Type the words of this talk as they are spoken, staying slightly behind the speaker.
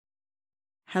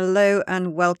Hello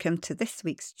and welcome to this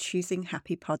week's Choosing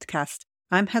Happy podcast.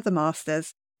 I'm Heather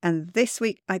Masters, and this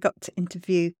week I got to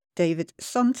interview David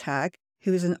Sontag,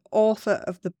 who is an author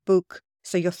of the book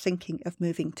So You're Thinking of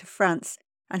Moving to France,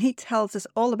 and he tells us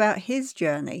all about his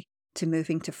journey to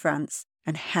moving to France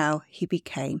and how he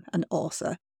became an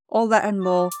author. All that and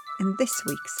more in this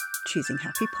week's Choosing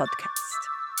Happy podcast.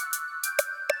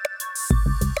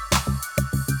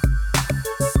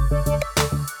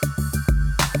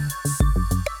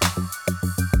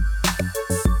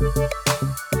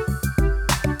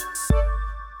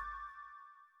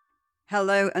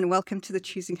 Hello and welcome to the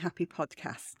Choosing Happy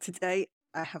podcast. Today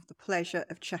I have the pleasure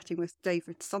of chatting with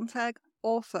David Sontag,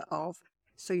 author of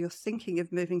So You're Thinking of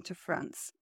Moving to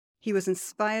France. He was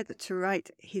inspired to write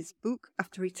his book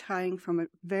after retiring from a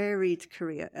varied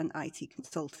career in IT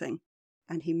consulting,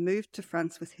 and he moved to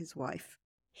France with his wife.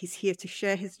 He's here to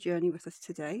share his journey with us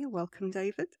today. Welcome,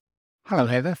 David. Hello,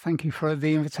 Heather. Thank you for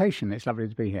the invitation. It's lovely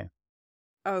to be here.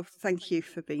 Oh, thank you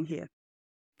for being here.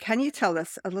 Can you tell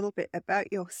us a little bit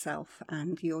about yourself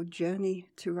and your journey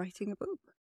to writing a book?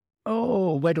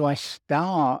 Oh, where do I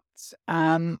start?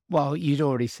 Well, you'd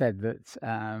already said that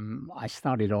I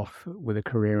started off with a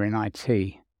career in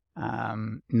IT,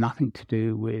 nothing to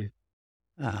do with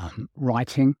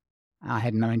writing. I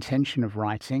had no intention of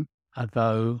writing,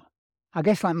 although I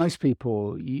guess like most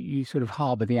people, you sort of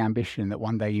harbour the ambition that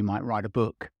one day you might write a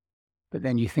book, but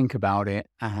then you think about it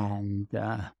and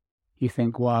you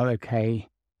think, well, okay,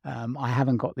 I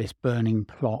haven't got this burning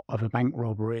plot of a bank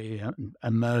robbery, a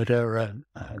murder,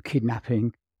 a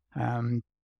kidnapping. I'm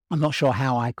not sure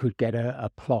how I could get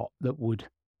a plot that would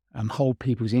hold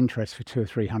people's interest for 200 or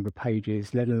 300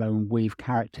 pages, let alone weave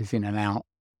characters in and out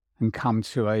and come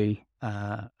to a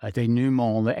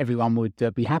denouement that everyone would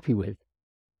be happy with.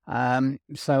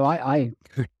 So I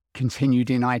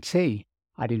continued in IT.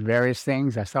 I did various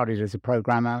things. I started as a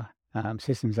programmer,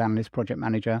 systems analyst, project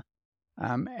manager.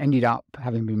 Ended up,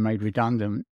 having been made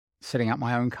redundant, setting up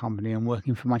my own company and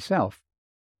working for myself.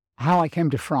 How I came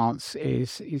to France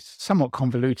is somewhat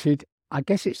convoluted. I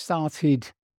guess it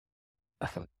started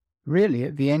really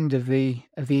at the end of the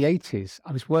 80s.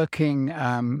 I was working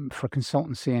for a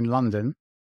consultancy in London.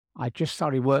 I just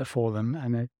started work for them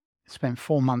and I spent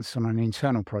 4 months on an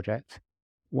internal project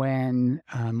when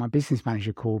my business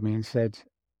manager called me and said,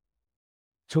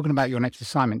 "Talking about your next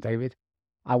assignment, David,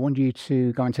 I want you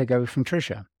to go and take over from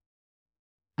Tricia."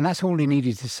 And that's all he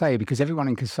needed to say because everyone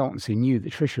in consultancy knew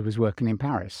that Tricia was working in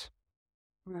Paris.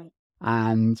 Right.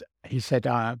 And he said,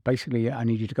 basically, I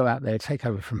need you to go out there, take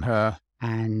over from her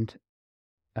and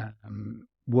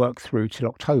work through till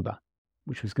October,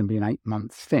 which was going to be an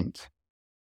 8-month stint.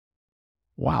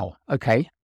 Wow. Okay.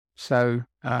 So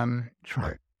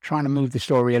trying to move the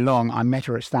story along, I met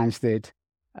her at Stansted.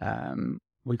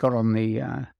 We got on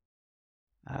the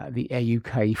Air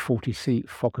UK 40-seat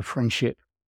Fokker Friendship.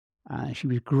 She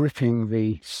was gripping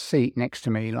the seat next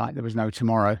to me like there was no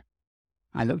tomorrow.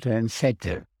 I looked at her and said,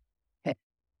 "You're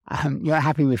not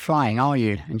happy with flying, are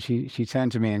you?" And she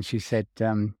turned to me and she said,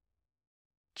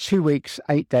 2 weeks,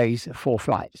 8 days, 4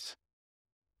 flights.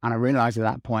 And I realised at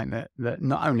that point that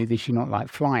not only did she not like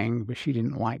flying, but she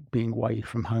didn't like being away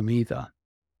from home either.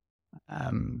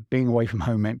 Being away from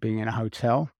home meant being in a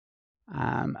hotel.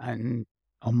 And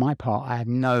on my part, I had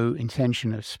no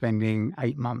intention of spending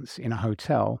 8 months in a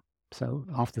hotel. So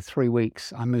after 3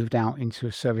 weeks, I moved out into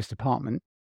a serviced apartment.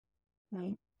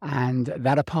 Right. And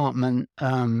that apartment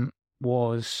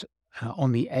was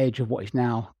on the edge of what is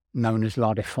now known as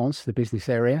La Défense, the business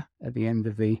area, at the end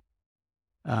of the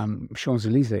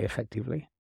Champs-Élysées, effectively.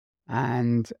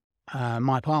 And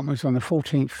my apartment was on the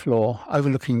 14th floor,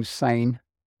 overlooking the Seine.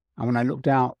 And when I looked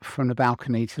out from the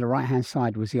balcony, to the right-hand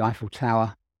side was the Eiffel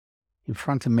Tower. In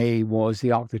front of me was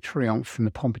the Arc de Triomphe from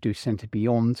the Pompidou Centre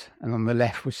beyond, and on the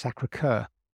left was Sacré-Cœur.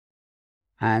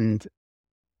 And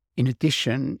in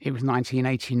addition, it was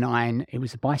 1989, it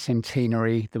was a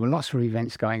bicentenary, there were lots of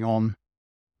events going on,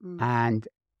 and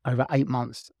over 8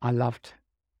 months, I loved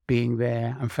being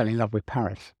there and fell in love with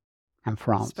Paris and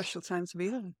France. Special time to be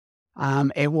there.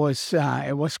 It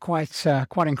was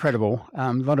quite incredible.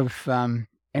 A lot of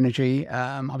energy.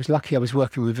 I was lucky I was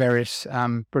working with various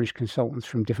British consultants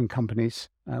from different companies,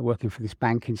 working for this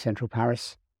bank in central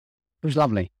Paris. It was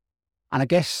lovely. And I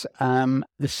guess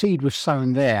the seed was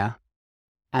sown there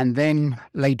and then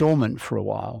lay dormant for a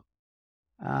while.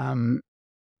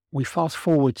 We fast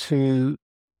forward to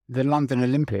the London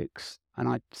Olympics and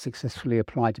I successfully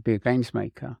applied to be a games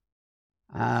maker.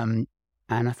 And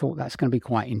I thought that's going to be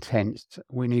quite intense.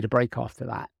 We need a break after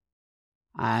that.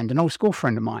 And an old school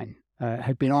friend of mine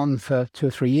had been on for 2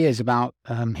 or 3 years about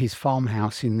his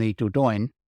farmhouse in the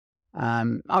Dordogne.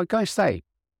 I would go and stay.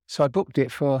 So I booked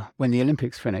it for when the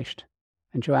Olympics finished.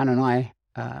 And Joanne and I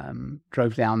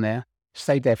drove down there,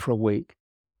 stayed there for a week.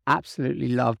 Absolutely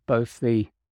loved both the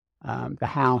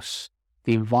house,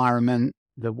 the environment,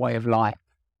 the way of life,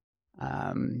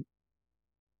 and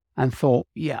thought,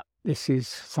 yeah, this is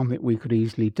something we could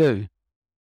easily do.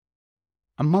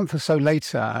 A month or so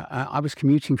later, I was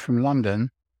commuting from London,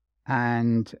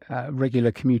 and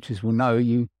regular commuters will know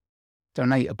you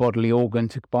donate a bodily organ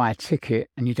to buy a ticket,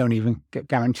 and you don't even get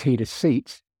guaranteed a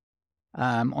seat.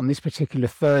 On this particular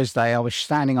Thursday, I was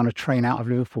standing on a train out of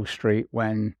Liverpool Street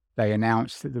when they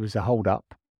announced that there was a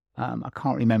hold-up. I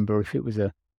can't remember if it was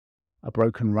a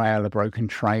broken rail, a broken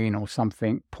train or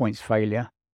something, points failure.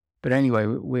 But anyway,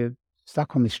 we're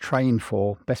stuck on this train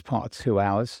for best part of 2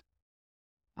 hours,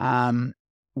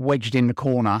 wedged in the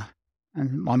corner,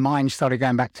 and my mind started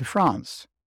going back to France.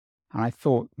 And I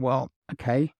thought, well,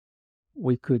 okay,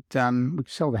 we could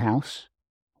sell the house,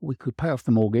 we could pay off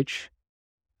the mortgage.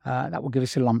 That will give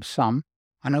us a lump sum.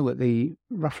 I know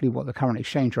roughly what the current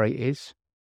exchange rate is.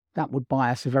 That would buy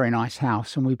us a very nice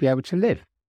house and we'd be able to live.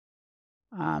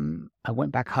 I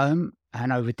went back home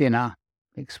and over dinner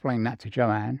explained that to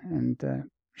Joanne, and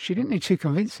she didn't need too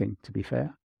convincing, to be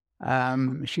fair.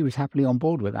 She was happily on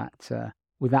board with that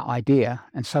idea,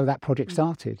 and so that project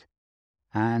started.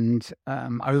 And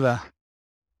over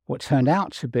what turned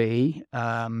out to be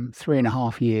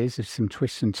 3.5 years of some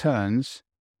twists and turns,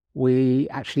 we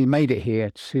actually made it here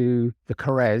to the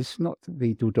Corrèze, not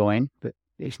the Dordogne, but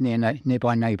it's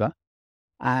nearby neighbour.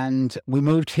 And we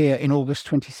moved here in August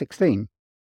 2016.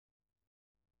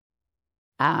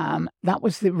 That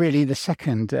was really the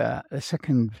second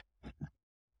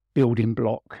building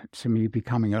block to me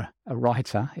becoming a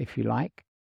writer, if you like.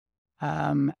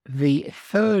 The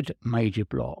third major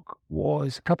block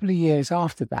was a couple of years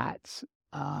after that.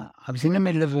 I was in the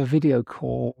middle of a video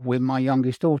call with my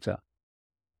youngest daughter,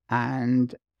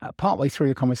 and partway through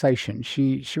the conversation,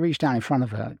 she reached down in front of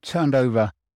her, turned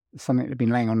over something that had been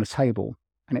laying on the table,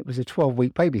 and it was a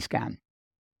 12-week baby scan.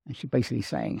 And she basically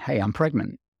saying, "Hey, I'm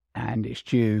pregnant, and it's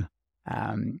due.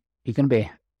 You're going to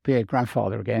be a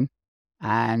grandfather again,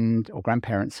 or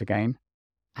grandparents again,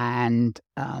 and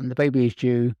the baby is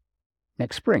due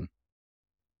next spring."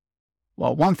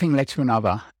 Well, one thing led to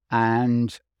another,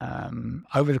 and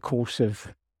over the course of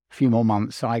a few more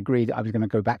months, I agreed I was going to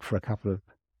go back for a couple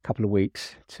of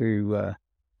weeks to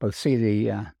both see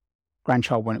the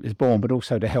grandchild when it was born, but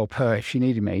also to help her if she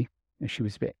needed me. She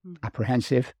was a bit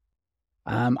apprehensive.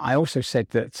 I also said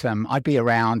that I'd be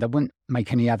around. I wouldn't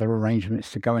make any other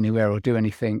arrangements to go anywhere or do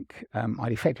anything.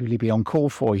 I'd effectively be on call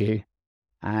for you.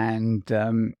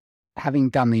 And having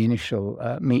done the initial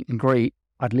meet and greet,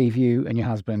 I'd leave you and your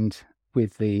husband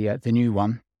with the new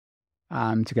one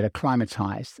to get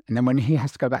acclimatized. And then when he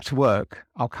has to go back to work,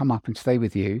 I'll come up and stay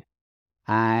with you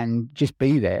and just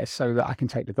be there so that I can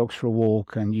take the dogs for a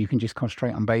walk and you can just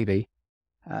concentrate on baby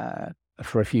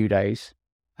for a few days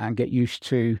and get used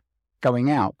to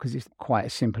going out, because it's quite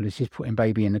as simple as just putting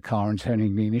baby in the car and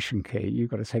turning the ignition key.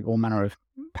 You've got to take all manner of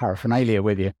paraphernalia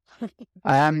with you.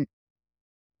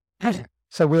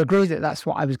 So we agreed that that's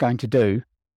what I was going to do.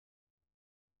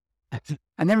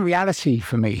 And then reality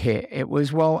for me hit. It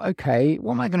was, well, okay,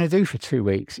 what am I going to do for 2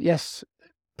 weeks? Yes,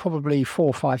 probably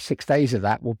 4, 5, 6 days of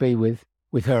that will be with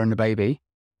her and the baby.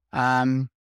 What am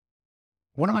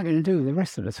I going to do the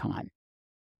rest of the time?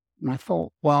 And I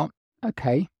thought, well,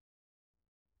 okay.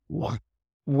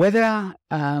 Whether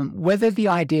the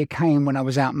idea came when I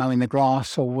was out mowing the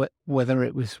grass or whether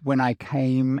it was when I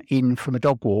came in from a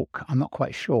dog walk, I'm not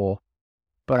quite sure.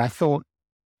 But I thought,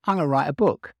 I'm going to write a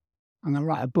book. I'm going to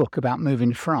write a book about moving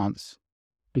to France,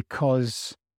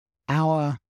 because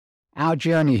our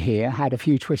journey here had a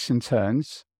few twists and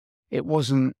turns. It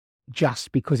wasn't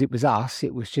just because it was us.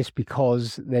 It was just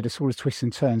because they're the sort of twists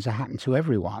and turns that happen to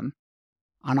everyone.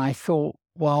 And I thought,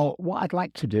 well, what I'd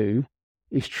like to do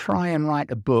is try and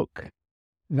write a book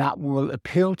that will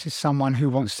appeal to someone who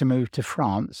wants to move to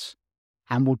France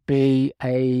and would be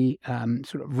a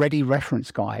sort of ready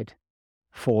reference guide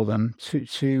for them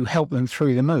to help them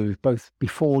through the move, both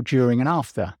before, during and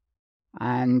after.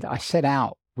 And I set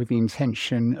out with the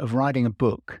intention of writing a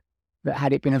book that,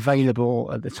 had it been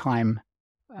available at the time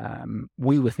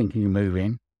we were thinking of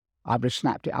moving, I would have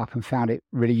snapped it up and found it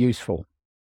really useful.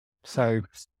 So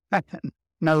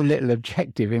no little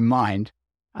objective in mind.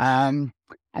 And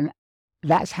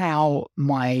that's how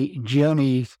my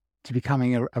journey to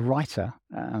becoming a writer,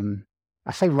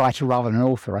 I say writer rather than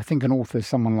author. I think an author is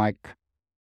someone like,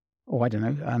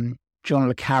 John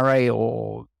le Carré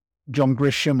or John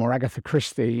Grisham or Agatha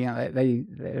Christie. You know,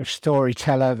 they're a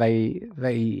storyteller.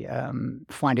 They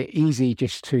find it easy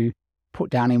just to put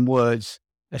down in words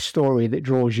a story that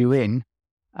draws you in.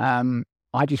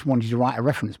 I just wanted to write a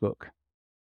reference book.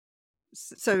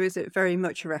 So is it very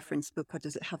much a reference book, or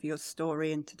does it have your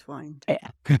story intertwined?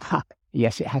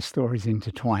 Yes, it has stories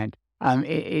intertwined.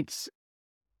 It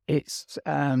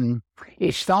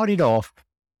started off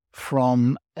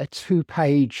from a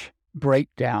 2-page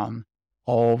breakdown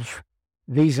of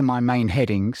these are my main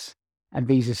headings and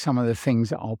these are some of the things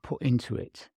that I'll put into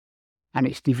it. And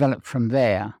it's developed from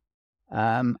there.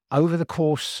 Over the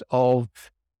course of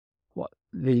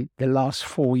the last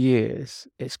 4 years,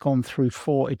 it's gone through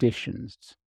 4 editions.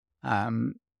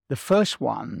 The first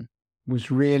one was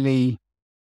really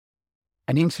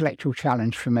an intellectual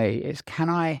challenge for me. It's can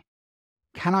I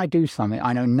do something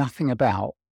I know nothing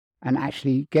about and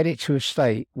actually get it to a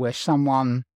state where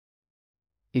someone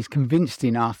is convinced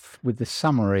enough with the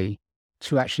summary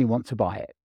to actually want to buy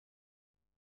it.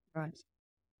 Right.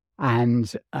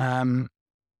 And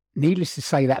needless to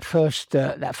say, that first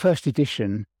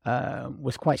edition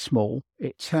was quite small.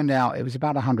 It turned out it was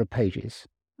about 100 pages,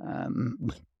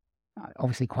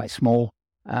 obviously quite small.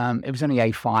 It was only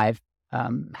A5,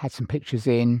 had some pictures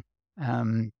in,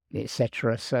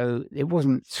 etc. So it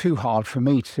wasn't too hard for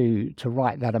me to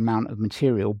write that amount of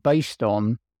material based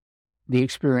on the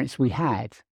experience we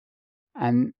had.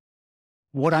 And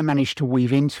what I managed to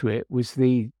weave into it was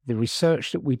the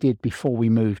research that we did before we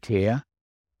moved here,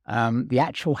 the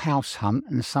actual house hunt,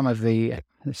 and some of the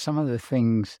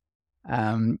things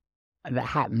that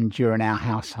happened during our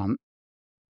house hunt.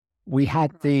 We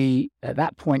had at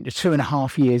that point the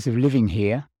 2.5 years of living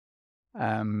here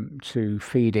to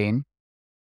feed in,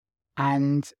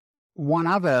 and one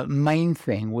other main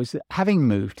thing was that having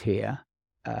moved here,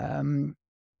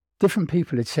 different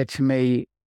people had said to me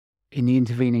in the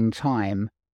intervening time,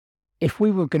 if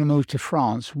we were going to move to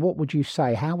France, what would you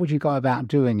say? How would you go about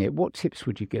doing it? What tips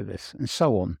would you give us? And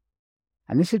so on.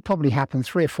 And this had probably happened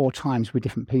 3 or 4 times with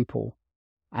different people.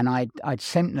 And I'd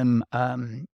sent them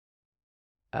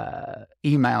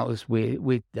emails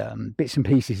with bits and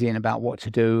pieces in about what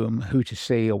to do and who to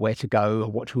see or where to go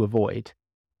or what to avoid.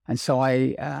 And so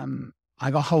I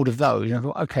got hold of those and I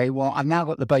thought, okay, well, I've now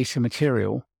got the base of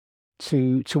material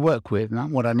to work with.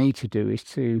 And what I need to do is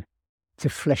to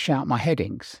flesh out my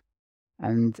headings.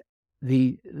 And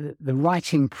the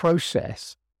writing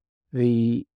process,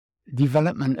 the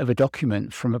development of a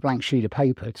document from a blank sheet of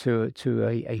paper to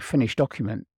a finished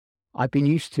document, I've been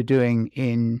used to doing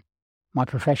in my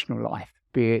professional life,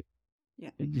 be it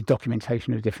the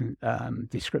documentation of different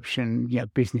description,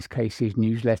 business cases,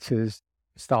 newsletters,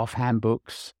 staff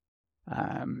handbooks,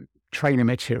 training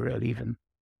material even.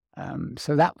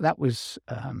 So that was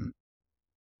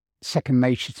second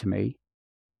nature to me.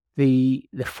 The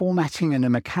formatting and the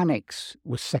mechanics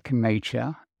was second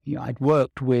nature. I'd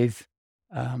worked with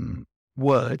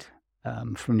Word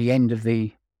from the end of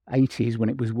the 80s when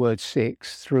it was Word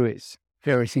 6 through its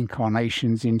various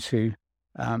incarnations into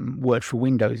Word for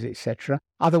Windows, etc.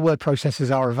 Other word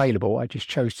processors are available. I just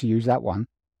chose to use that one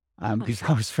because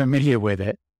I was familiar with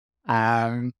it.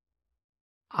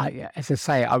 As I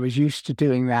say, I was used to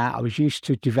doing that. I was used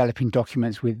to developing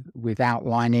documents with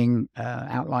outlining,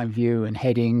 outline view and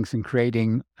headings and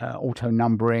creating auto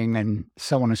numbering and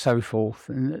so on and so forth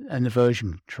and the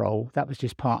version control. That was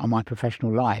just part of my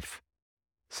professional life.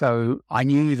 So I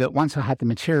knew that once I had the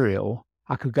material,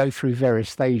 I could go through various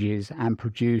stages and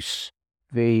produce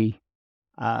the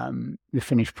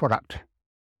finished product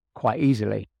quite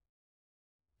easily.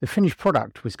 The finished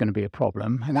product was going to be a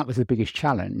problem, and that was the biggest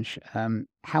challenge.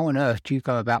 How on earth do you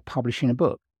go about publishing a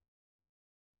book?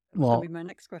 Well, that'll be my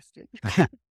next question.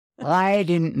 I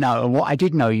didn't know. And what I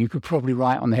did know, you could probably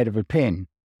write on the head of a pin.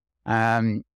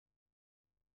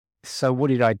 So what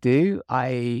did I do?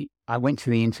 I went to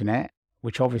the internet,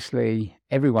 which obviously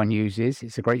everyone uses.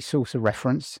 It's a great source of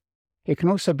reference. It can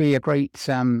also be a great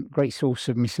source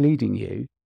of misleading you.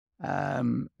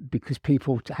 Because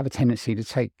people have a tendency to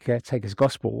take as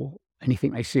gospel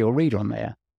anything they see or read on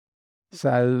there.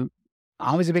 So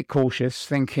I was a bit cautious,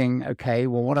 thinking, okay,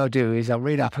 well, what I'll do is I'll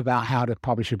read up about how to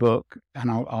publish a book, and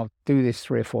I'll do this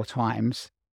 3 or 4 times.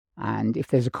 And if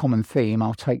there's a common theme,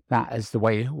 I'll take that as the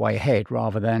way ahead,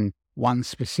 rather than one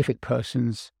specific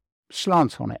person's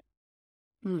slant on it.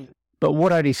 But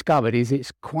what I discovered is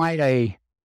it's quite a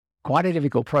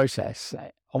difficult process.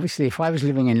 Obviously, if I was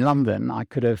living in London, I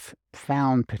could have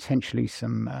found potentially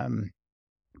some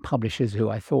publishers who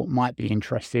I thought might be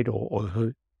interested,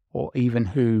 or even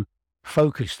who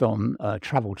focused on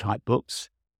travel type books,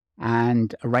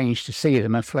 and arranged to see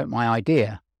them and float my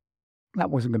idea. That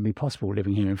wasn't going to be possible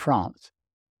living here in France.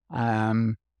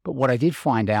 But what I did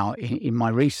find out in my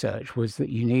research was that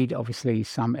you need obviously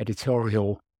some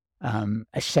editorial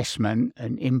assessment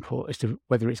and input as to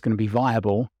whether it's going to be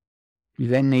viable. You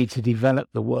then need to develop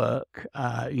the work.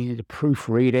 You need to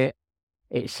proofread it,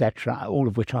 etc., all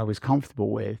of which I was comfortable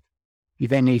with. You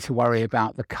then need to worry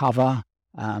about the cover,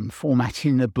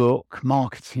 formatting the book,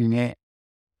 marketing it.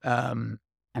 And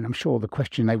I'm sure the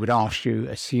question they would ask you,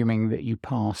 assuming that you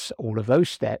pass all of those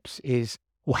steps, is,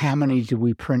 well, how many do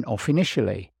we print off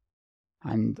initially?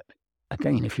 And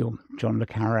again, if you're John le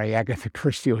Carré, Agatha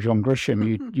Christie, or John Grisham,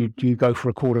 you go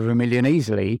for 250,000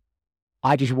 easily.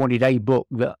 I just wanted a book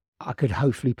that I could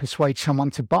hopefully persuade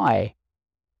someone to buy.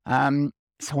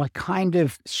 So I kind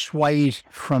of swayed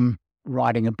from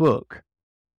writing a book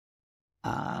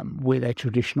with a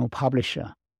traditional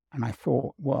publisher. And I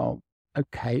thought, well,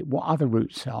 okay, what other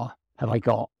routes have I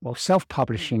got? Well,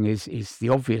 self-publishing is the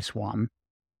obvious one.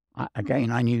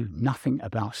 Again, I knew nothing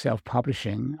about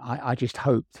self-publishing. I just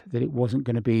hoped that it wasn't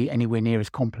going to be anywhere near as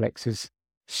complex as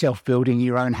self-building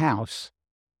your own house.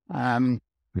 The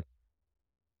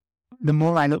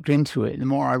more I looked into it, the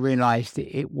more I realized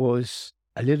it was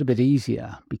a little bit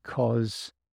easier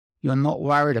because you're not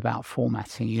worried about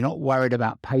formatting. You're not worried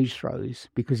about page throws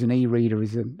because an e-reader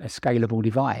is a scalable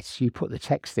device. You put the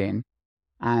text in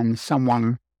and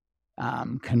someone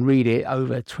can read it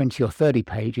over 20 or 30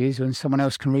 pages, and someone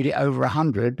else can read it over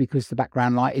 100 because the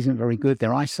background light isn't very good,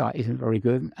 their eyesight isn't very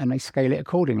good, and they scale it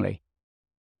accordingly.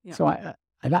 Yeah. So at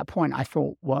that point, I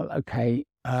thought, well, okay,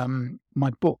 my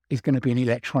book is going to be an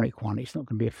electronic one. It's not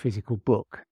going to be a physical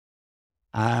book.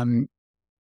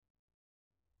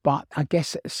 But I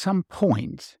guess at some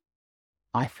point,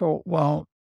 I thought, well,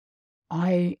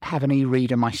 I have an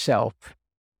e-reader myself,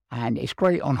 and it's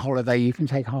great on holiday. You can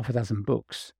take 6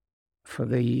 books for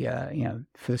the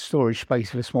for the storage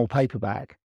space of a small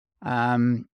paperback.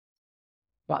 But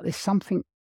there's something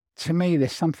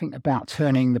about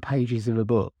turning the pages of a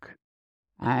book,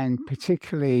 and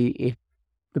particularly if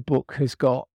the book has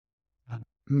got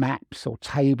maps or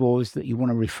tables that you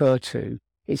want to refer to,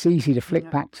 it's easy to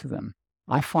flick back to them.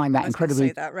 I find that incredibly.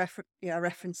 Say that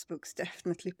reference books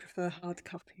definitely prefer hard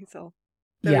copies, or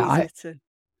they're easier to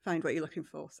find what you're looking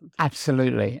for. Sometimes.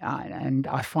 Absolutely, and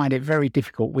I find it very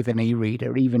difficult with an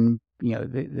e-reader. Even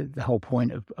the whole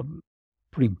point of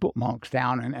putting bookmarks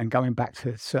down and going back to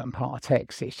a certain part of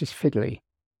text, it's just fiddly.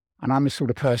 And I'm the sort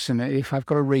of person that if I've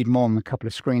got to read more than a couple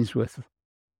of screens worth of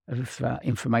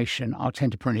information, I'll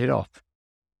tend to print it off.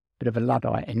 Bit of a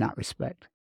Luddite in that respect.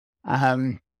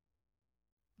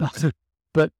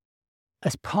 But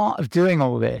as part of doing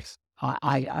all this,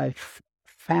 I've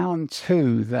found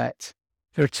too that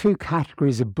there are 2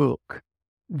 categories of book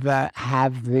that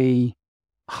have the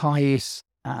highest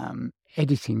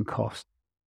editing cost.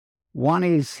 One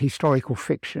is historical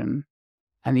fiction,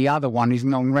 and the other one is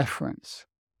non-reference,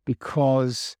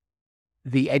 because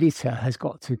the editor has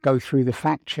got to go through the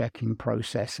fact-checking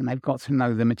process and they've got to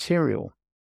know the material.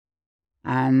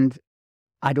 And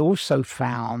I'd also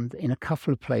found in a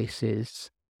couple of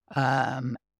places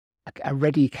a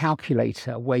ready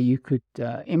calculator where you could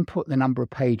input the number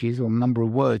of pages or number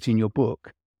of words in your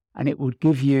book, and it would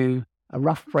give you a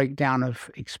rough breakdown of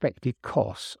expected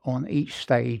costs on each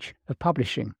stage of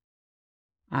publishing.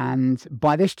 And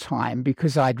by this time,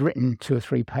 because I'd written 2 or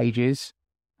 3 pages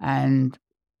and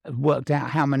worked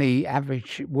out how many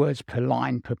average words per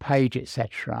line per page,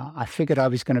 etc., I figured I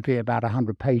was going to be about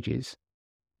 100 pages.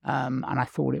 And I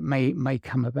thought it may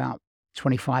come about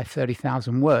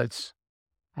 30,000 words,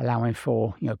 allowing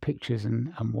for pictures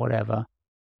and whatever.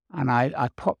 And I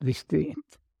popped this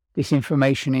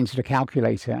information into the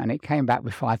calculator, and it came back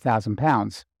with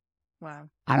 £5,000. Wow!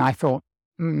 And I thought,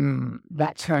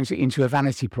 that turns it into a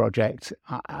vanity project.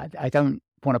 I don't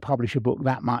want to publish a book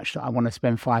that much that I want to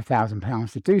spend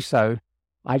 £5,000 to do so.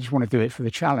 I just want to do it for the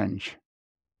challenge.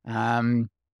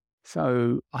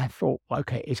 So I thought,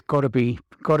 okay, it's got to be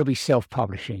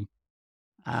self-publishing.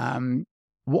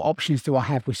 What options do I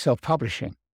have with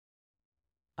self-publishing?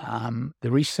 The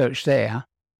research there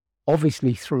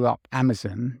obviously threw up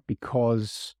Amazon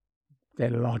because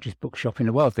they're the largest bookshop in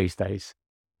the world these days.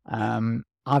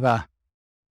 Other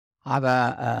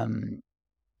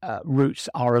routes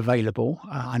are available.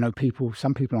 I know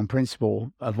some people on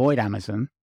principle avoid Amazon.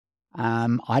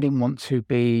 I didn't want to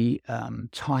be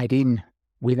tied in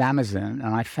with Amazon,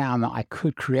 and I found that I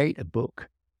could create a book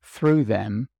through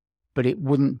them, but it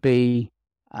wouldn't be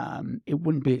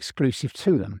exclusive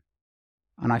to them.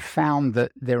 And I found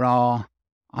that there are,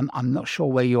 I'm not sure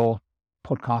where your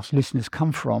podcast listeners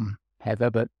come from, Heather,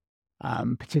 but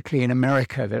particularly in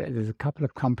America, there's a couple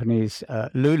of companies,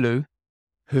 Lulu,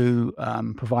 who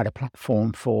provide a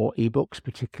platform for ebooks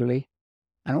particularly.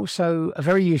 And also a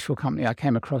very useful company I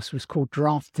came across was called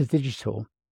Draft to Digital.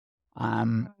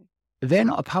 they're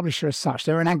not a publisher as such,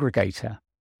 they're an aggregator.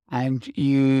 And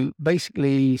you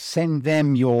basically send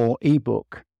them your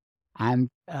ebook, and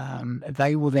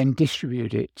they will then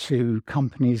distribute it to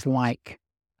companies like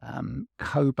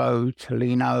Kobo,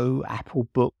 Tolino, Apple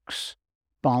Books,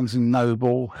 Barnes &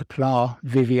 Noble, Hoopla,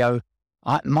 Vivio.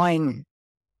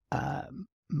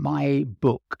 My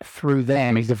book through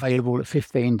them is available at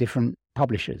 15 different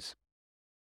publishers.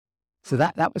 So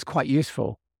that was quite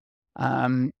useful.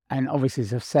 And obviously,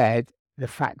 as I've said, the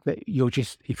fact that you're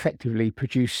just effectively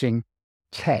producing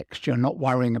text, you're not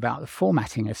worrying about the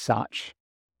formatting as such,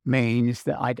 means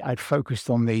that I'd focused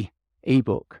on the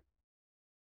ebook.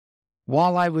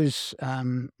 While I was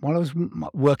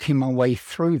working my way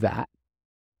through that,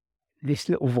 this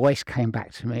little voice came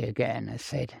back to me again and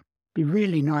said, "It'd be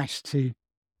really nice to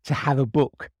have a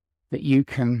book that you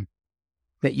can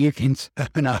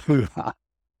turn over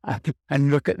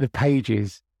and look at the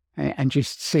pages and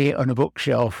just see it on a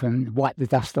bookshelf and wipe the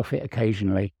dust off it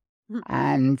occasionally."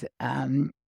 And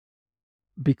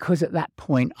because at that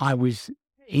point I was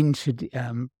into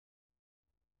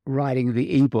writing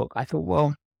the ebook, I thought,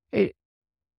 well,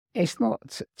 it's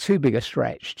not too big a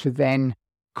stretch to then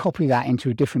copy that into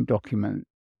a different document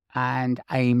and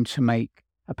aim to make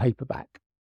a paperback,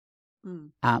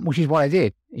 which is what I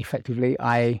did. Effectively,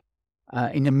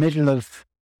 in the middle of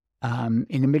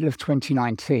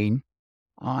 2019,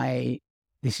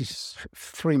 this is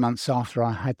 3 months after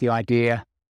I had the idea,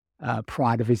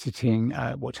 prior to visiting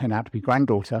what turned out to be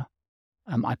granddaughter.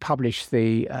 I published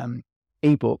the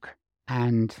ebook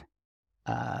and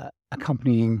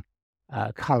accompanying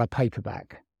color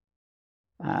paperback.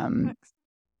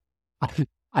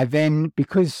 I then,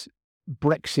 because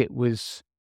Brexit was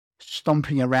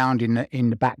stomping around in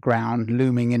the background,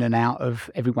 looming in and out of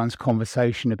everyone's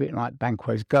conversation, a bit like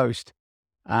Banquo's ghost,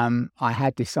 I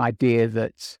had this idea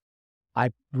that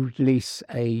I'd release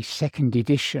a second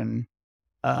edition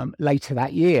later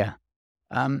that year.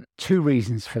 2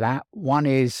 reasons for that. One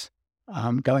is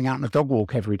going out on a dog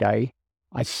walk every day.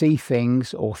 I'd see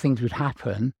things or things would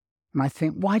happen, and I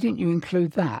think, why didn't you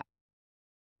include that?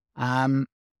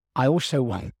 I also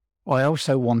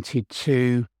wanted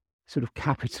to sort of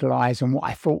capitalize on what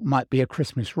I thought might be a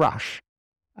Christmas rush,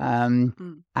 and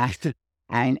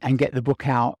get the book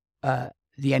out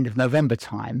the end of November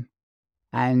time.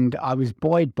 And I was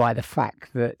buoyed by the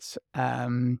fact that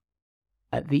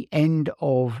at the end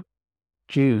of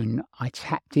June, I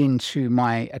tapped into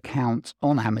my account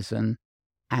on Amazon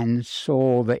and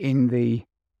saw that in the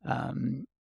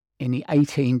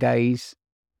 18 days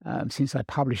since I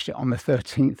published it on the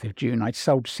 13th of June, I'd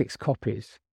sold 6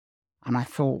 copies. And I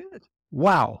thought,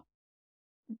 wow,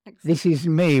 this is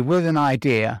me with an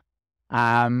idea,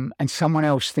 and someone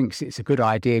else thinks it's a good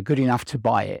idea, good enough to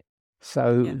buy it.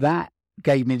 So that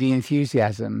gave me the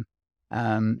enthusiasm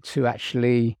to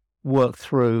actually work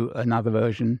through another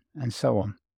version and so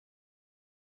on.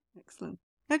 Excellent.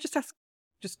 Can I just ask,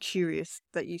 just curious,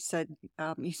 that you said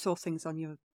you saw things on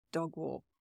your dog walk.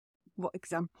 What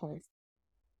examples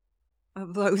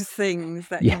of those things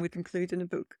that you would include in a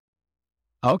book?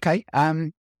 Okay.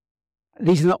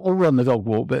 These are not all on the dog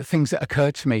walk, but things that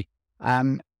occurred to me.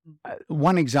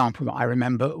 One example that I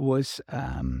remember was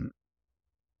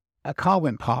a car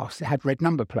went past that had red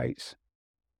number plates.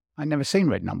 I'd never seen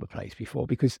red number plates before,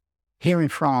 because here in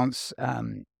France,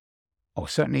 or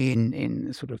certainly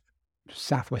in sort of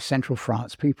southwest central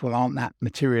France, people aren't that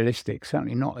materialistic,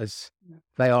 certainly not as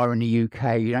they are in the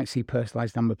UK. You don't see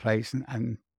personalised number plates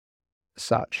and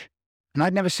such. And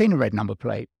I'd never seen a red number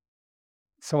plate.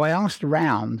 So I asked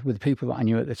around with the people that I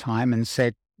knew at the time and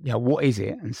said, what is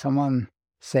it? And someone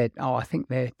said, I think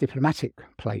they're diplomatic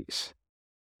plates.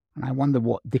 And I wonder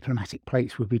what diplomatic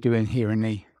plates would be doing here in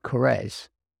the Corrèze.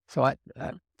 So I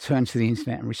turned to the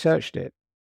internet and researched it.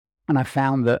 And I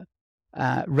found that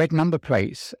red number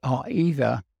plates are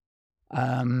either,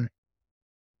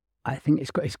 I think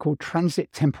it's called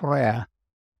transit temporaire,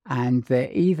 and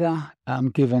they're either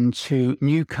given to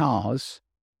new cars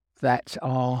that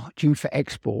are due for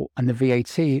export, and the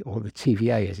VAT, or the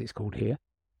TVA as it's called here,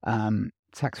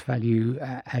 tax value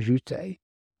ajoute,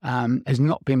 has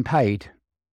not been paid.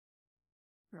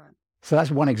 Right. So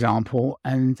that's one example.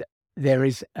 And there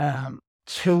is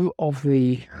 2 of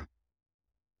the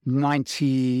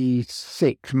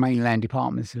 96 mainland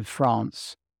departments of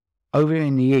France over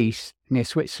in the east near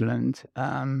Switzerland,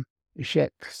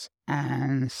 Gex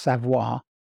and Savoie,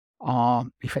 are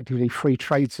effectively free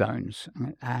trade zones,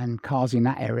 and cars in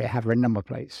that area have red number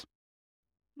plates.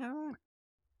 Oh.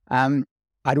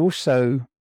 I'd also,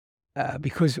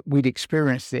 because we'd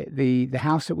experienced it, the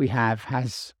house that we have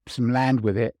has some land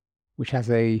with it, which has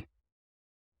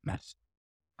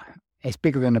it's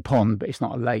bigger than a pond, but it's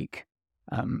not a lake.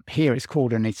 Here it's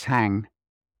called an etang.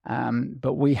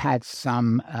 But we had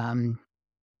some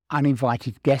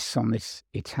uninvited guests on this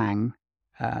etang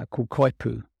called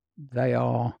koipu. They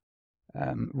are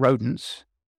rodents.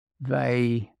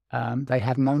 They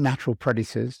have no natural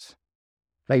predators.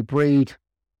 They breed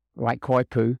like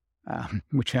koipu,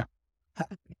 which are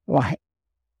like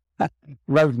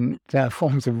rodent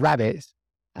forms of rabbits,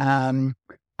 and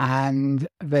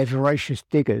they're voracious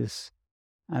diggers,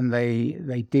 and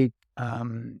they dig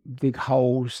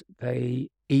holes. They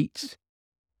eat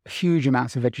huge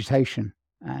amounts of vegetation,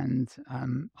 and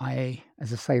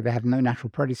as I say, they have no natural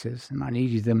predators, and I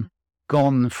needed them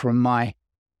gone from my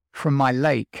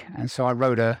lake, and so I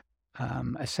wrote a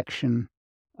section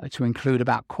to include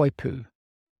about koipu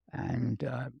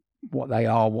and what they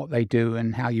are, what they do,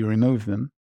 and how you remove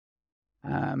them.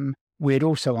 We had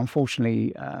also,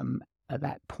 unfortunately, at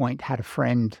that point, had a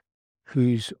friend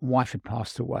whose wife had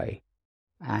passed away,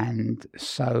 and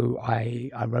so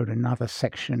I wrote another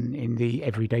section in the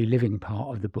everyday living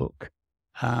part of the book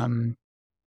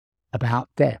about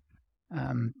death.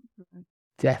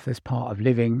 Death as part of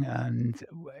living, and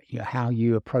how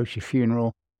you approach your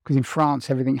funeral. Because in France,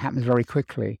 everything happens very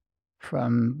quickly,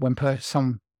 from when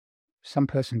some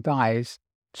person dies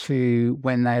to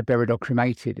when they are buried or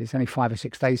cremated. It's only 5 or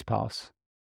 6 days pass,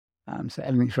 so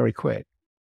everything's very quick.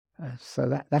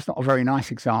 So that's not a very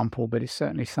nice example, but it's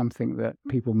certainly something that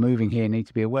people moving here need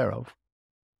to be aware of.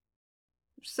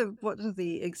 So what are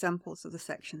the examples of the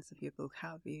sections of your book?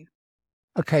 How have you...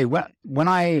 Okay, well, when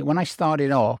I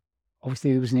started off,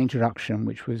 obviously there was an introduction,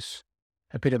 which was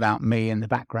a bit about me and the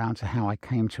background to how I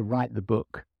came to write the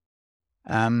book.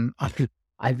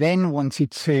 I then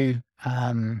wanted to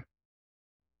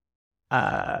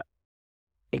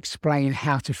explain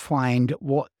how to find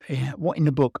what in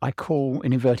the book I call,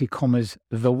 in inverted commas,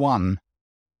 the one.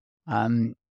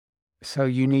 So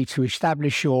you need to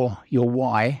establish your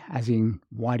why, as in,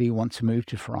 why do you want to move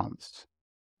to France?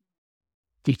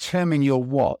 Determine your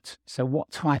what. So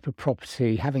what type of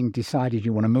property, having decided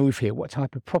you want to move here, what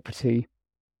type of property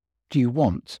do you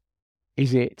want?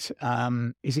 Is it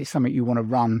something you want to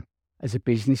run as a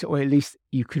business, or at least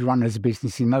you could run as a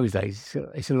business in those days?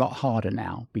 It's a lot harder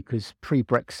now, because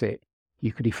pre-Brexit,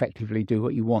 you could effectively do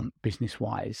what you want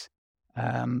business-wise.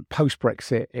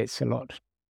 Post-Brexit, it's a lot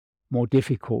more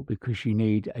difficult, because you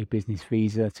need a business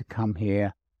visa to come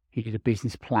here, you need a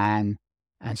business plan,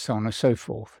 and so on and so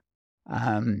forth.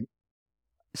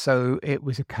 So it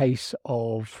was a case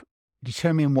of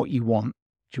determining what you want.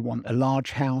 Do you want a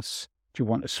large house? Do you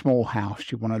want a small house?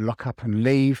 Do you want to lock up and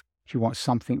leave? Do you want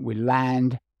something with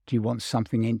land? Do you want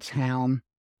something in town?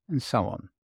 And so on.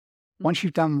 Once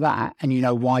you've done that and you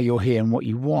know why you're here and what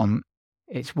you want,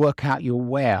 it's work out your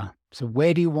where. So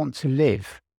where do you want to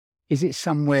live? Is it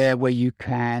somewhere where you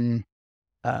can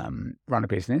run a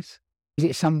business? Is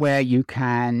it somewhere you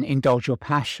can indulge your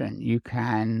passion? You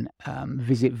can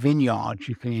visit vineyards,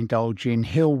 you can indulge in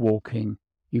hill walking,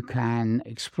 you can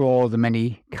explore the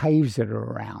many caves that are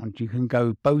around, you can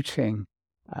go boating,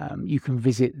 you can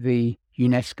visit the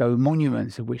UNESCO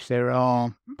monuments, of which there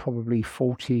are probably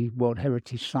 40 World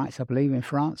Heritage Sites, I believe, in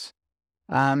France.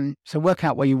 So work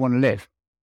out where you want to live.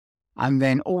 And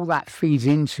then all that feeds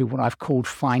into what I've called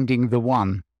finding the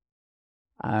one.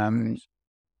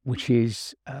 Which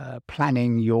is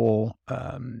planning your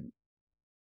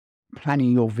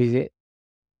visit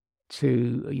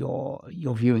to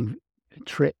your viewing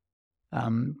trip.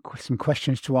 Some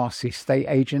questions to ask the estate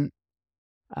agent,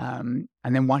 and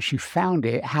then once you've found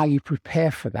it, how you prepare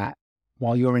for that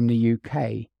while you're in the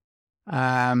UK.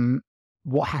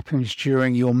 What happens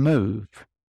during your move?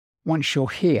 Once you're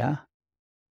here,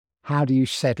 how do you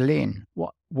settle in?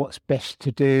 What's best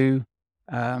to do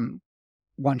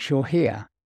once you're here?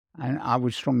 And I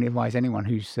would strongly advise anyone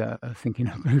who's thinking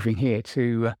of moving here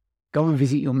to go and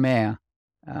visit your mayor.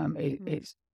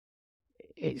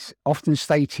 It's often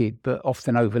stated, but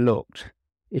often overlooked.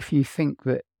 If you think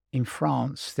that in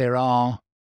France there are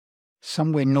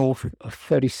somewhere north of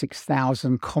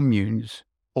 36,000 communes,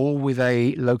 all with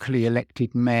a locally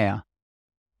elected mayor,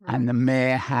 and the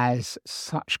mayor has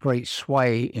such great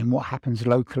sway in what happens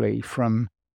locally, from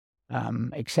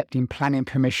accepting planning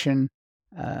permission,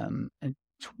 and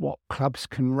what clubs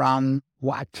can run,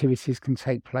 what activities can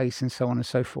take place, and so on and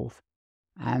so forth.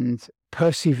 And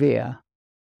persevere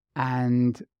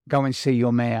and go and see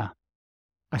your mayor.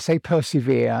 I say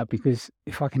persevere because,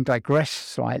 if I can digress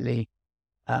slightly,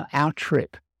 our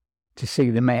trip to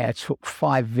see the mayor took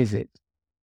 5 visits.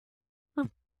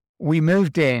 We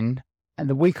moved in, and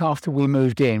the week after we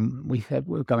moved in, we said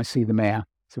we'll go and see the mayor.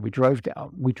 So we drove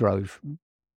down.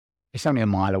 It's only a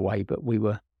mile away, but we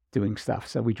were doing stuff.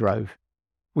 So we drove.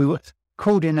 We were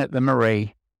called in at the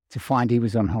Marie to find he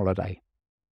was on holiday.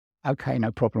 Okay,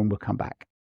 no problem. We'll come back.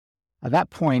 At that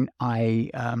point,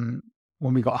 when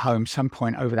we got home, some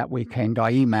point over that weekend,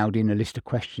 I emailed in a list of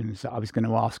questions that I was going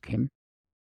to ask him,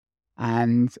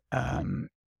 and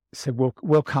said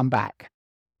we'll come back.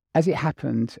 As it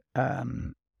happened,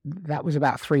 that was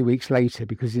about 3 weeks later,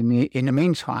 because in the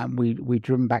meantime, we'd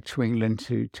driven back to England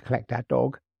to collect our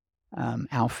dog,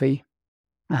 Alfie,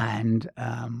 and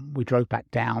we drove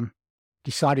back down.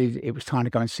 Decided it was time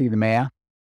to go and see the mayor.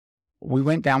 We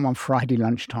went down one Friday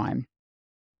lunchtime.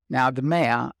 Now, the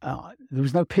mayor, there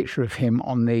was no picture of him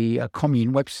on the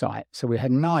commune website, so we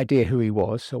had no idea who he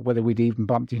was or whether we'd even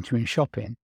bumped into him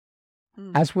shopping.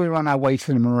 As we were on our way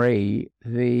to the Marie,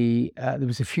 there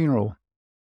was a funeral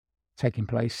taking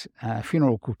place. A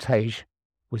funeral cortege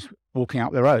was walking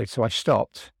up the road, so I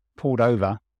stopped, pulled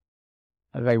over.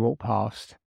 They walked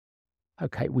past.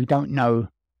 Okay, we don't know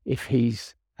if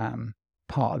he's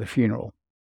part of the funeral.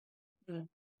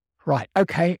 Right,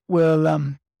 okay,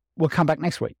 we'll come back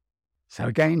next week. So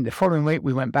again, the following week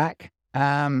we went back.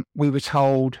 We were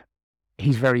told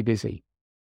he's very busy.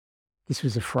 This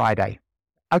was a Friday.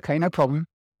 Okay, no problem.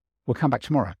 We'll come back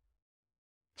tomorrow.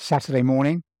 Saturday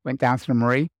morning, went down to the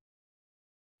Marie.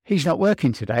 He's not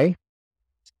working today.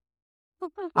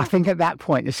 I think at that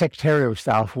point the secretarial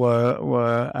staff were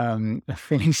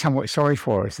feeling somewhat sorry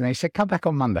for us, and they said, "Come back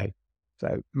on Monday."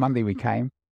 So Monday we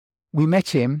came. We met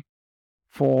him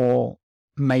for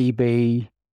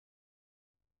maybe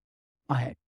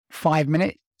 5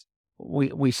 minutes.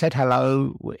 We said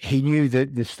hello. He knew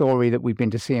the story that we'd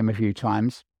been to see him a few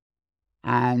times,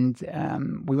 and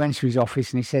we went to his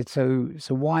office, and he said, "So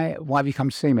why have you come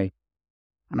to see me?"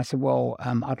 And I said, "Well,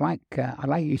 I'd like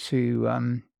you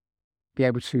to be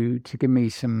able to give me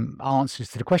some answers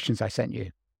to the questions I sent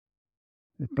you."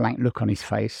 The blank look on his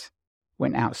face.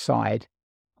 Went outside.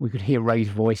 We could hear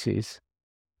raised voices.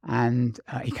 And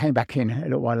he came back in a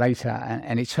little while later,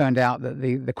 and it turned out that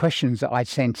the questions that I'd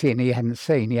sent in, he hadn't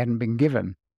seen, he hadn't been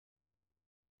given.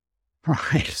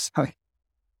 Right. So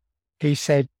he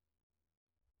said,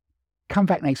 "Come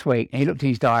back next week." And he looked in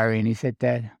his diary and he said,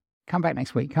 "Come back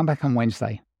next week. Come back on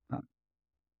Wednesday."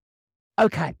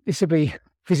 Okay, this will be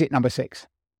visit number 6.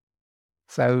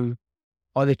 So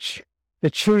the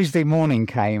Tuesday morning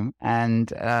came, and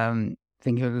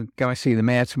thinking we'll go and see the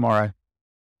mayor tomorrow.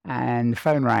 And the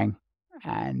phone rang,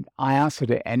 and I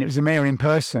answered it, and it was the mayor in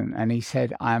person. And he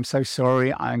said, "I am so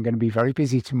sorry. I'm going to be very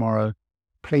busy tomorrow.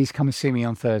 Please come and see me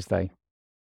on Thursday."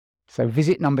 So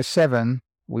visit number 7,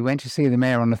 we went to see the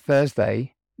mayor on a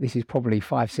Thursday. This is probably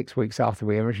 5-6 weeks after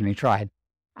we originally tried.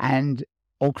 And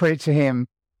all credit to him,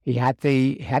 he had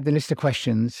the list of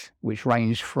questions, which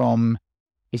ranged from,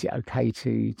 is it okay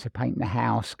to paint the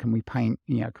house? Can we paint,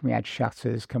 can we add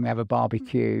shutters? Can we have a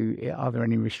barbecue? Are there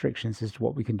any restrictions as to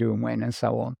what we can do and when, and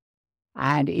so on?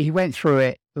 And he went through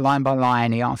it line by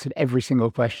line. He answered every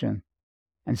single question.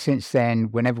 And since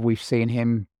then, whenever we've seen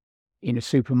him in a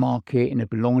supermarket, in a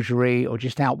boulangerie, or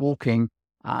just out walking,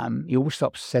 he always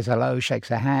stops, says hello,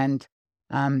 shakes a hand.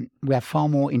 We have far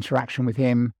more interaction with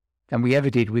him than we ever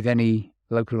did with any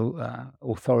local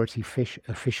authority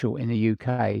official in the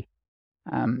UK.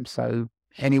 So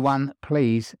anyone,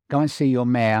 please go and see your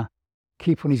mayor.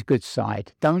 Keep on his good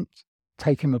side. Don't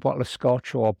take him a bottle of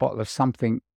scotch or a bottle of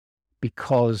something,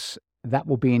 because that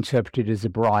will be interpreted as a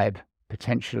bribe,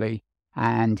 potentially.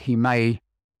 And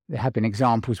there have been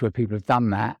examples where people have done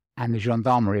that and the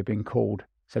gendarmerie have been called.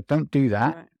 So don't do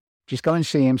that. Right. Just go and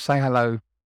see him, say hello,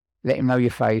 let him know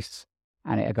your face,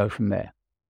 and it'll go from there.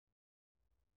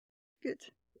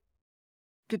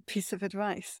 Good piece of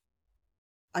advice.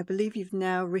 I believe you've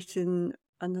now written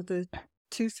another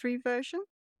 2-3 version?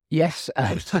 Yes.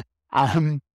 After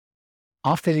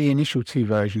the initial 2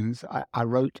 versions, I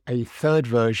wrote a 3rd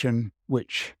version,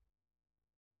 which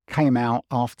came out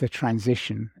after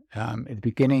transition at the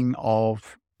beginning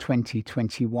of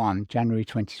 2021, January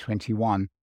 2021.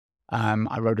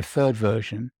 I wrote a 3rd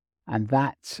version, and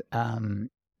that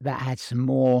had some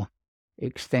more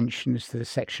extensions to the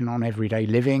section on everyday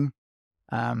living.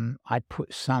 I'd put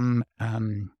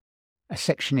a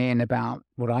section in about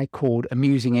what I called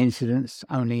amusing incidents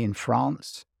only in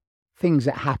France, things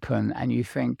that happen and you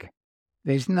think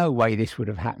there's no way this would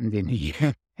have happened in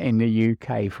the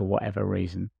UK for whatever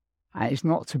reason. And it's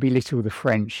not to belittle the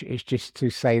French, it's just to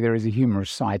say there is a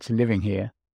humorous side to living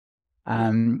here.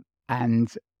 And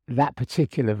that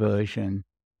particular version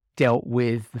dealt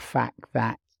with the fact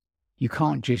that you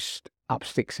can't just up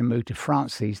sticks and move to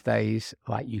France these days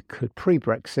like you could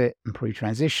pre-Brexit and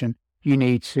pre-transition. You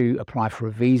need to apply for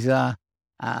a visa.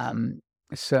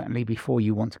 certainly before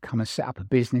you want to come and set up a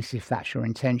business, if that's your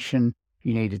intention,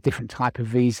 you need a different type of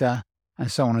visa,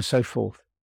 and so on and so forth.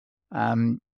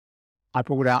 I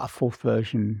brought out a fourth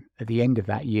version at the end of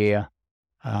that year,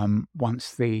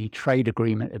 once the trade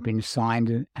agreement had been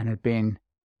signed and had been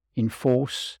in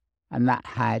force, and that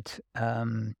had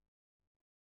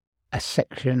a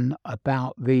section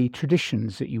about the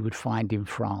traditions that you would find in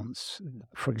France.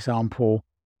 For example,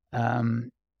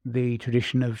 the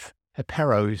tradition of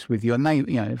apéros with your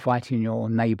inviting your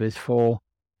neighbours for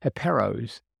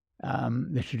apéros.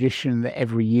 The tradition that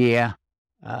every year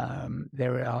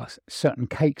there are certain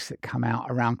cakes that come out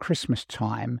around Christmas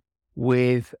time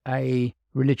with a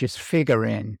religious figure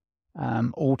in,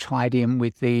 all tied in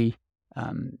with the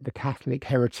Catholic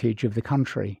heritage of the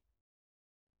country.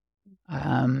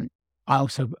 I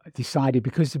also decided,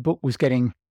 because the book was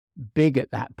getting big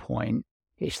at that point,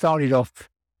 it started off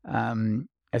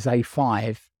as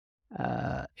A5.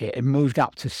 It moved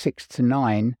up to 6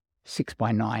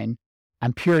 by 9,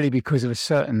 and purely because of a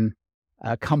certain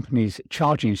company's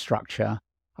charging structure,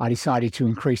 I decided to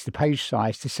increase the page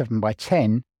size to 7 by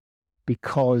 10,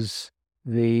 because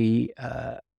there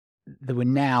were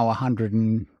now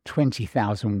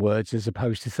 120,000 words as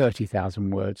opposed to 30,000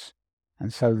 words.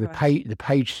 And so the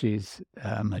pages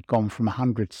had gone from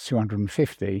 100 to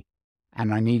 250,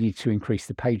 and I needed to increase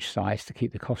the page size to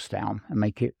keep the cost down and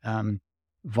make it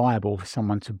viable for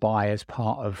someone to buy as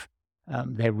part of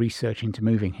their research into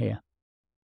moving here.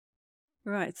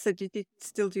 Right. So did you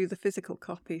still do the physical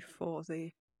copy for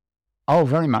the... Oh,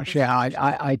 very much, yeah.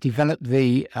 I developed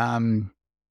in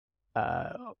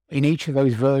each of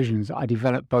those versions, I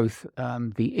developed both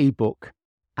the ebook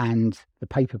and the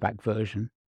paperback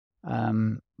version.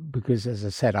 Because, as I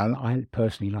said, I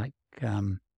personally like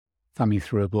thumbing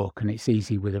through a book, and it's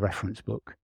easy with a reference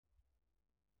book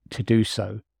to do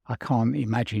so. I can't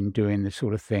imagine doing the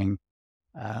sort of thing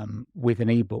with an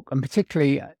ebook, and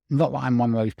particularly, not that I'm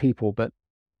one of those people, but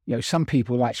some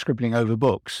people like scribbling over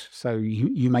books. So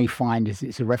you may find, as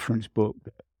it's a reference book,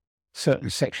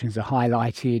 certain sections are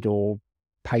highlighted or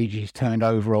pages turned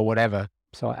over or whatever.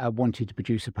 So I wanted to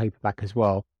produce a paperback as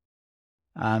well.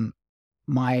 I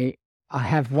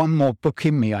have one more book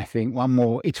in me, I think, one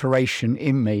more iteration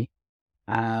in me.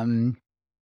 And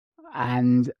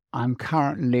I'm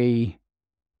currently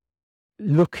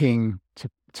looking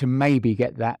to maybe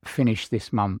get that finished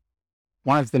this month.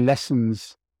 One of the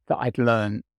lessons that I'd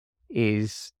learned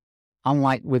is,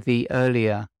 unlike with the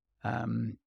earlier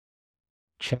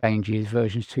changes,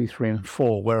 versions 2, 3, and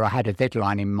 4, where I had a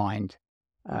deadline in mind,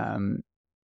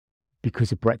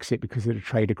 because of Brexit, because of the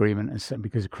trade agreement, and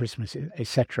because of Christmas,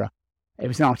 etc. It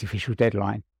was an artificial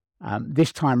deadline.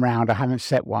 This time round, I haven't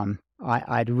set one.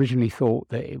 I'd originally thought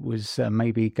that it was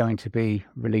maybe going to be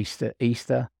released at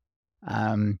Easter.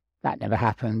 That never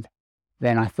happened.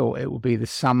 Then I thought it would be the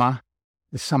summer.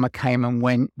 The summer came and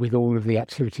went with all of the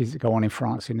activities that go on in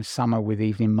France in the summer, with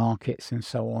evening markets and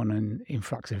so on, and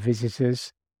influx of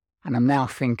visitors. And I'm now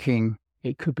thinking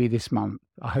it could be this month.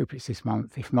 I hope it's this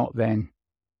month. If not, then,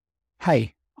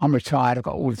 hey, I'm retired. I've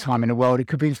got all the time in the world. It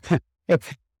could be,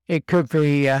 it could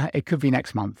be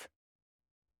next month.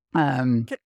 I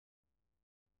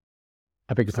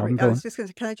beg your pardon. I was just going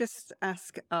to. Can I just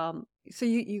ask? So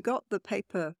you got the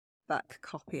paperback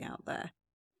copy out there.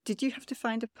 Did you have to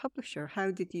find a publisher? How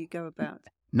did you go about?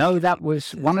 No, that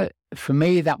was for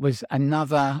me, that was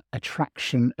another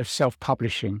attraction of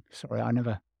self-publishing. Sorry, I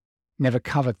never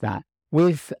covered that.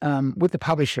 With the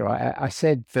publisher, I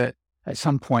said that at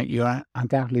some point you'll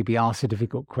undoubtedly be asked a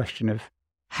difficult question of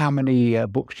how many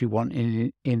books you want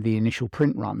in the initial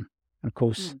print run. And of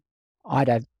course, I'd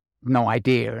had no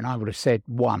idea, and I would have said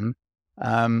 1,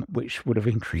 which would have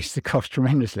increased the cost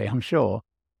tremendously, I'm sure.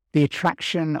 The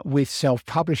attraction with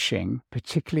self-publishing,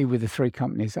 particularly with the 3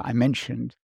 companies that I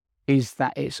mentioned, is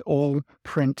that it's all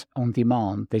print on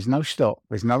demand. There's no stock,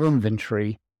 there's no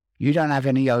inventory, you don't have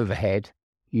any overhead.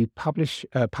 You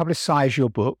publicize your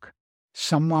book.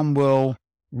 Someone will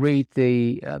read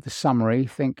the summary,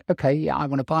 think, okay, yeah, I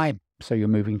want to buy. So you're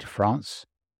moving to France.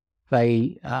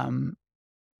 They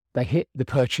hit the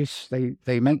purchase.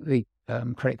 They make the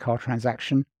credit card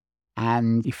transaction,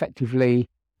 and effectively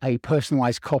a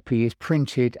personalized copy is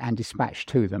printed and dispatched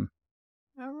to them.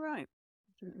 Oh, right.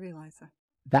 I didn't realize that.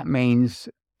 That means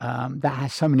that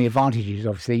has so many advantages,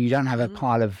 obviously. You don't have a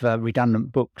pile of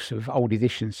redundant books of old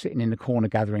editions sitting in the corner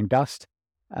gathering dust.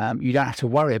 You don't have to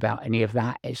worry about any of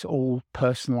that. It's all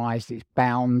personalized, it's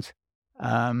bound,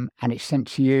 and it's sent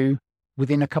to you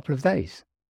within a couple of days.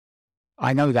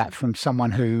 I know that from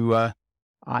someone who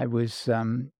I was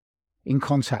in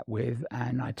contact with,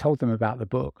 and I told them about the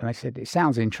book, and they said, it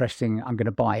sounds interesting, I'm going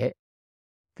to buy it.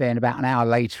 Then about an hour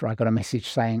later, I got a message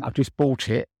saying, I've just bought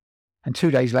it. And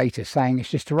 2 days later saying it's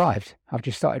just arrived. I've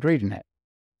just started reading it.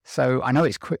 So I know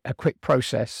it's a quick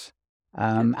process.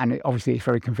 And obviously it's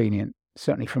very convenient,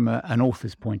 certainly from an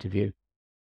author's point of view.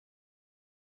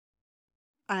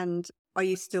 And are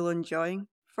you still enjoying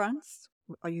France?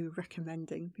 Are you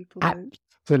recommending people go?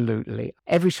 Absolutely.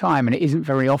 Every time, and it isn't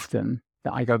very often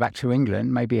that I go back to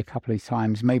England, maybe a couple of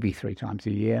times, maybe 3 times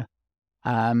a year.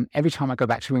 Every time I go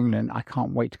back to England, I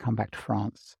can't wait to come back to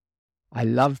France. I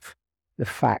love the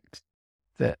fact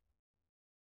that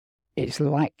it's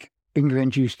like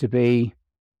England used to be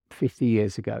 50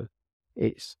 years ago.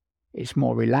 It's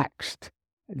more relaxed.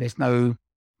 There's no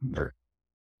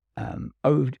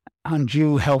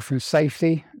undue health and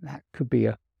safety. That could be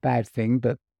a bad thing,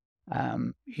 but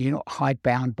you're not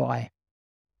hidebound by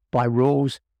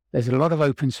rules. There's a lot of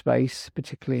open space,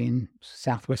 particularly in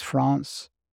southwest France.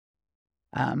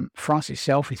 France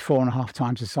itself is 4.5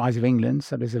 times the size of England,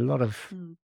 so there's a lot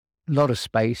of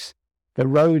space. The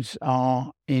roads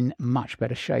are in much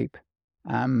better shape.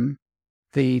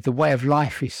 The way of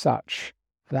life is such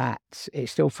that it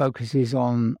still focuses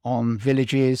on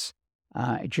villages.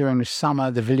 During the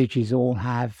summer, the villages all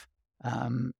have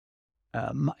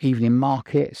evening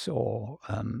markets or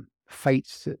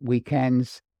fetes at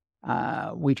weekends.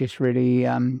 We just really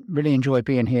enjoy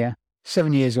being here.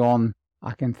 7 years on,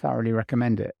 I can thoroughly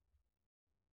recommend it.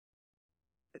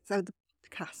 So the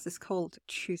podcast is called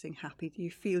Choosing Happy. Do you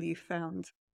feel you've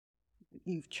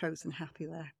chosen happy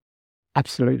there?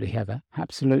 Absolutely, Heather.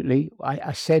 Absolutely.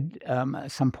 I said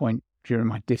at some point during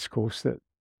my discourse that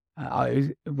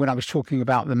when I was talking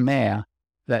about the mayor,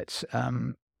 that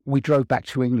we drove back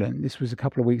to England. This was a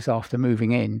couple of weeks after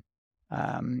moving in.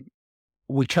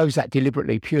 We chose that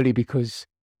deliberately purely because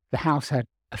the house had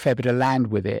a fair bit of land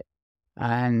with it,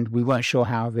 and we weren't sure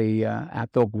how our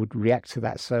dog would react to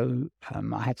that. So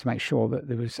I had to make sure that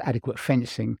there was adequate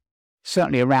fencing,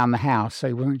 certainly around the house, so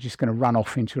he wasn't just going to run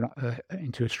off into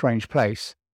a strange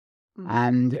place.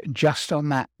 And just on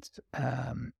that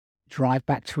drive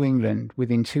back to England,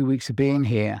 within 2 weeks of being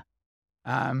here,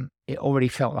 it already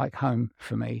felt like home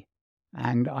for me,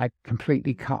 and I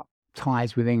completely cut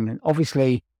ties with England.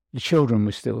 Obviously, the children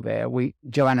were still there.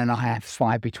 Joanne and I have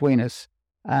 5 between us,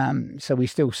 so we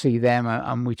still see them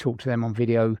and we talk to them on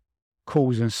video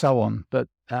calls and so on. But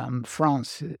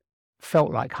France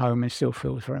felt like home and still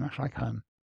feels very much like home.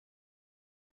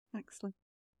 Excellent.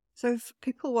 So if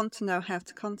people want to know how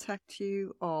to contact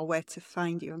you or where to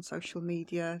find you on social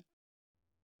media,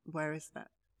 where is that?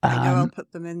 I know I'll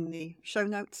put them in the show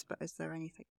notes, but is there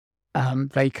anything?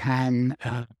 They can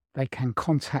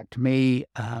contact me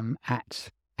at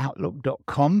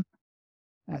outlook.com.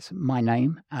 That's my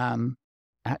name,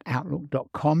 at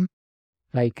outlook.com.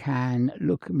 They can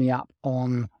look me up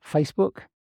on Facebook.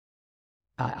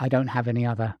 I don't have any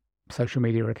other social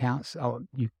media accounts.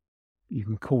 You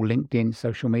can call LinkedIn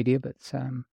social media, but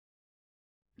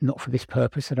not for this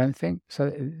purpose, I don't think.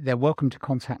 So they're welcome to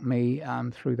contact me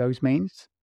through those means.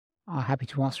 I'm happy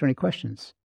to answer any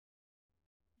questions.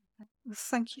 Well,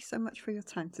 thank you so much for your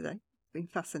time today. It's been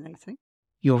fascinating.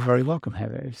 You're very welcome,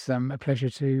 Heather. It's a pleasure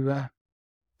to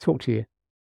talk to you.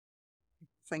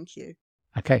 Thank you.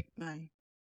 Okay. Bye.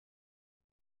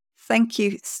 Thank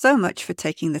you so much for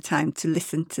taking the time to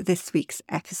listen to this week's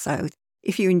episode.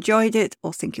 If you enjoyed it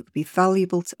or think it would be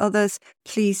valuable to others,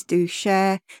 please do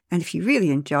share. And if you really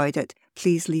enjoyed it,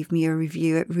 please leave me a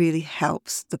review. It really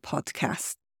helps the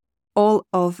podcast. All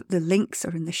of the links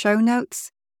are in the show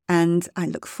notes, and I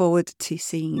look forward to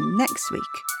seeing you next week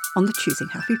on the Choosing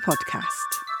Happy podcast.